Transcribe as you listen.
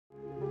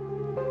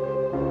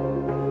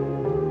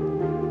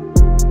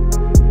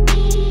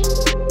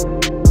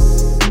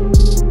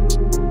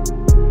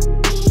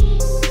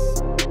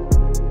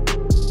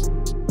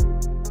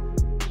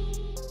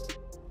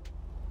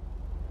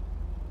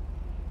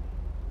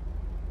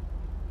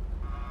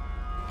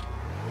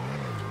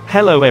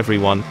Hello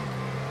everyone.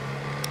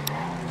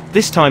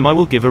 This time I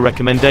will give a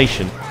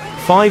recommendation.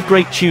 5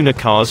 great tuner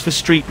cars for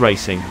street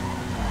racing.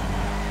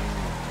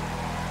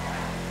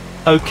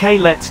 Okay,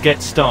 let's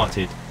get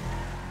started.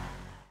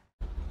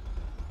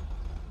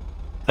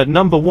 At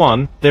number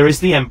 1, there is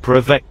the Emperor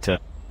Vectre.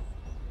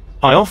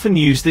 I often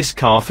use this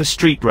car for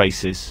street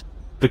races,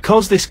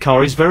 because this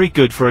car is very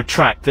good for a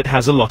track that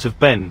has a lot of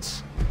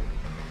bends.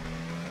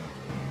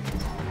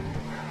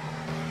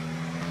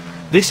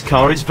 This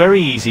car is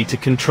very easy to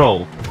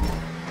control.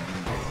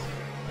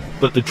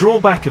 But the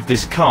drawback of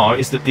this car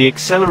is that the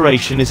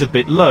acceleration is a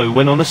bit low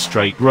when on a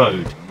straight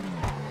road.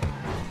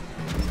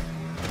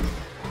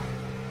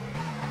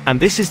 And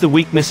this is the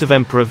weakness of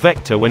Emperor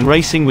Vectre when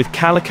racing with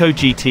Calico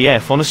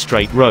GTF on a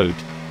straight road.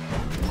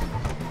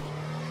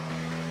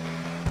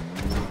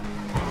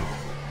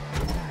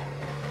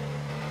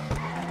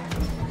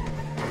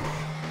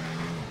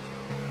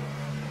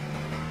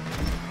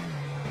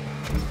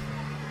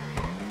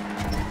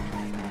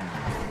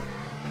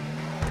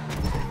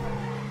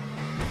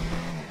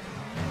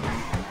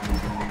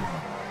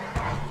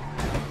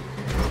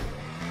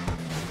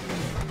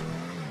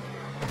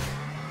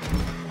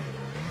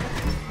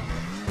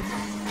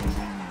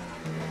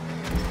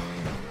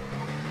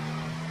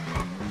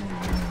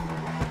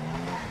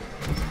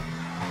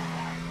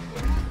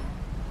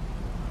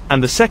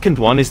 And the second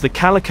one is the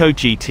Calico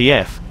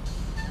GTF.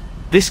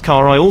 This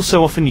car I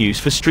also often use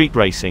for street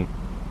racing,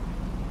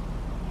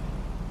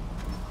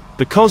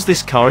 because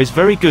this car is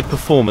very good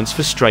performance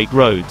for straight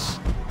roads.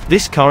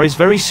 This car is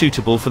very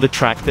suitable for the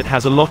track that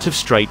has a lot of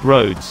straight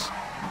roads,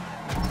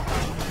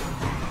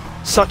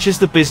 such as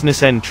the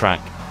business end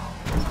track.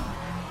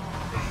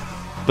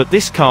 But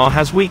this car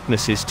has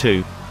weaknesses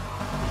too.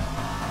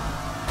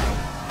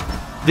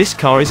 This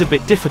car is a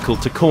bit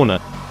difficult to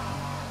corner.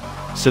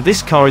 So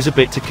this car is a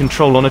bit to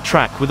control on a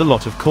track with a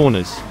lot of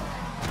corners.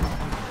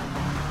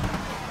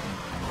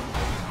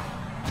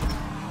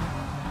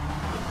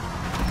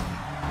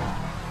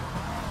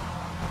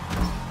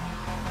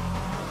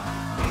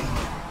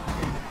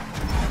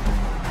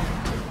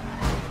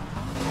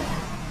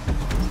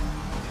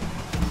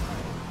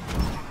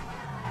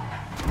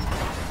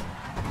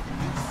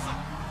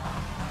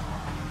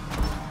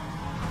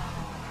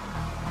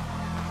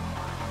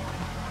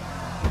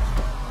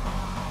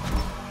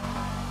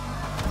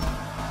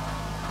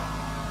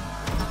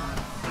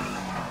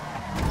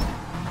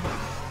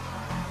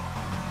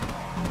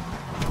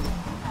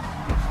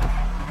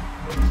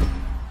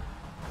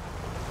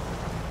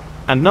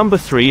 And number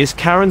 3 is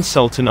Karin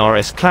Sultan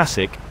RS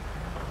Classic.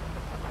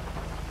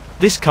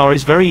 This car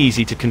is very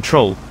easy to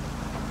control.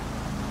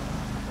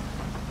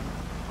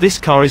 This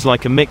car is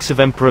like a mix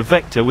of Emperor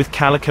Vectre with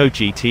Calico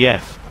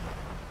GTF.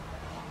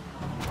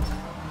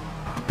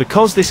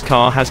 Because this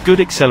car has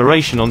good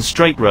acceleration on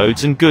straight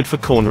roads and good for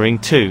cornering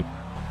too.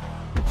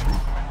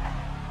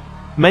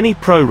 Many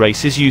pro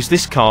racers use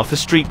this car for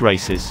street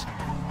races.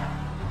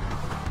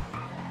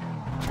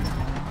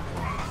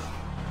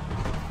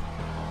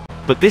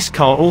 But this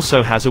car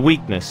also has a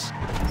weakness.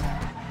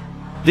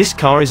 This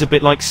car is a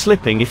bit like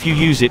slipping if you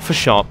use it for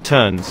sharp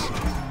turns.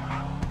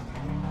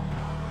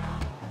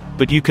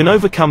 But you can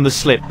overcome the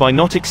slip by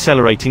not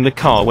accelerating the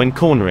car when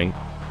cornering.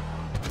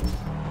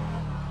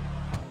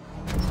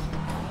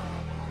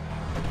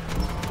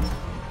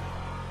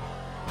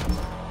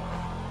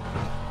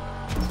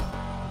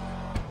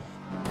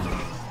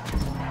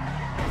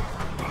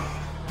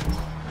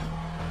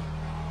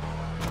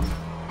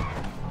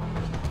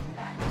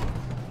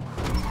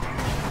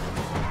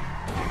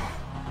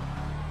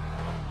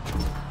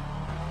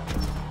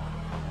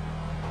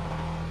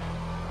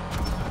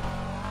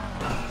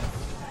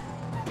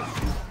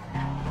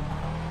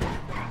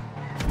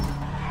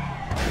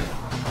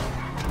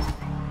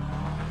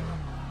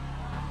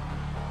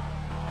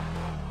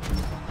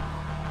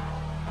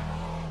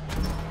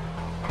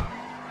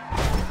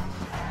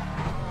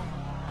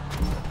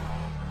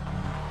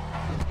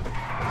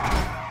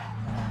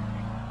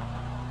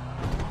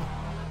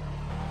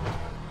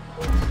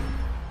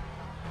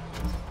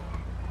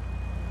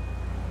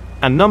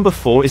 And number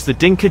 4 is the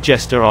Dinka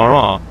Jester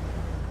RR.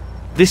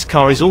 This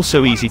car is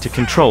also easy to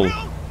control,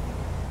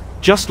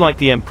 just like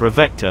the Emperor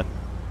Vectre.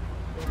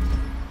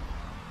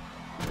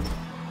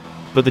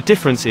 But the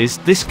difference is,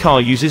 this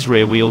car uses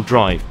rear-wheel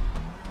drive.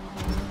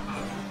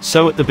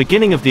 So at the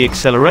beginning of the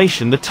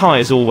acceleration the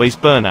tires always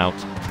burn out.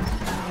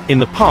 In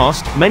the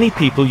past, many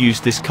people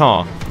used this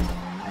car,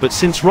 but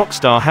since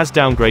Rockstar has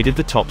downgraded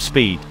the top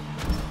speed,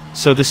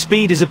 so the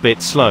speed is a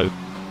bit slow,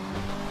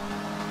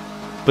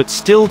 but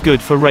still good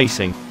for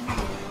racing.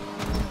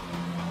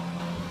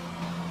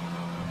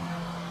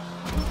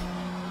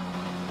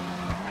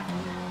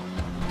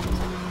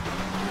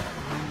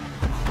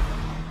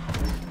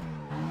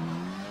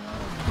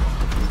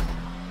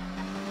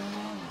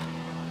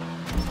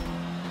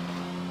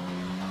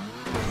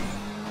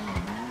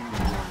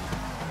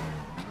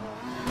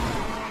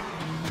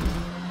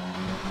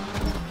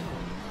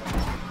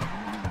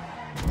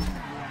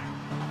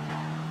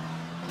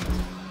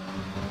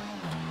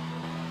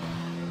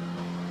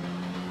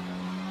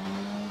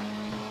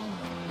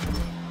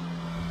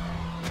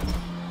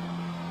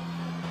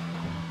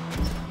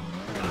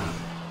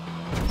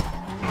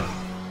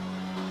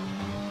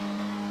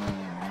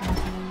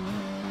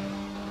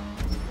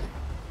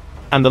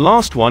 And the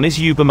last one is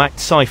Ubermacht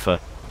Cypher.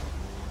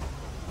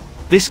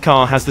 This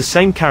car has the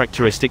same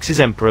characteristics as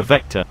Emperor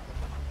Vectre.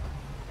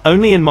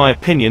 Only in my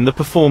opinion the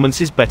performance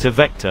is better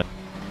Vectre.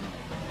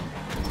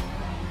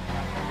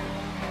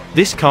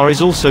 This car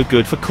is also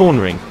good for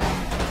cornering.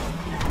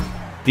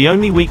 The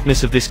only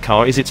weakness of this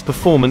car is its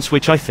performance,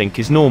 which I think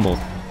is normal.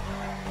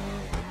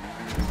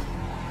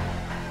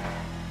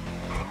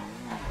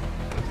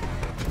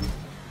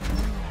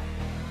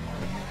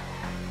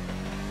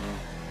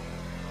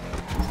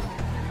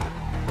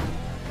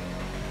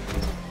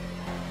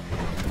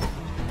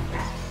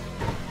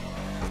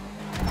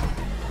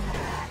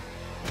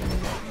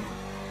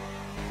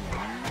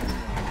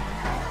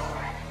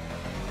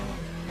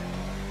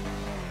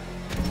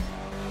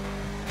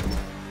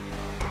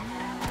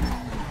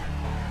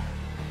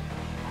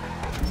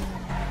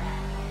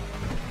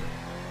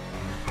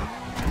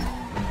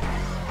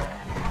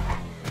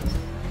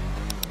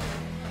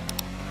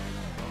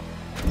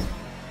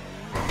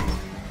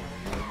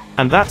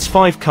 And that's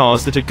 5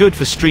 cars that are good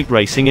for street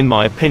racing in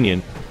my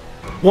opinion.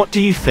 What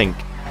do you think?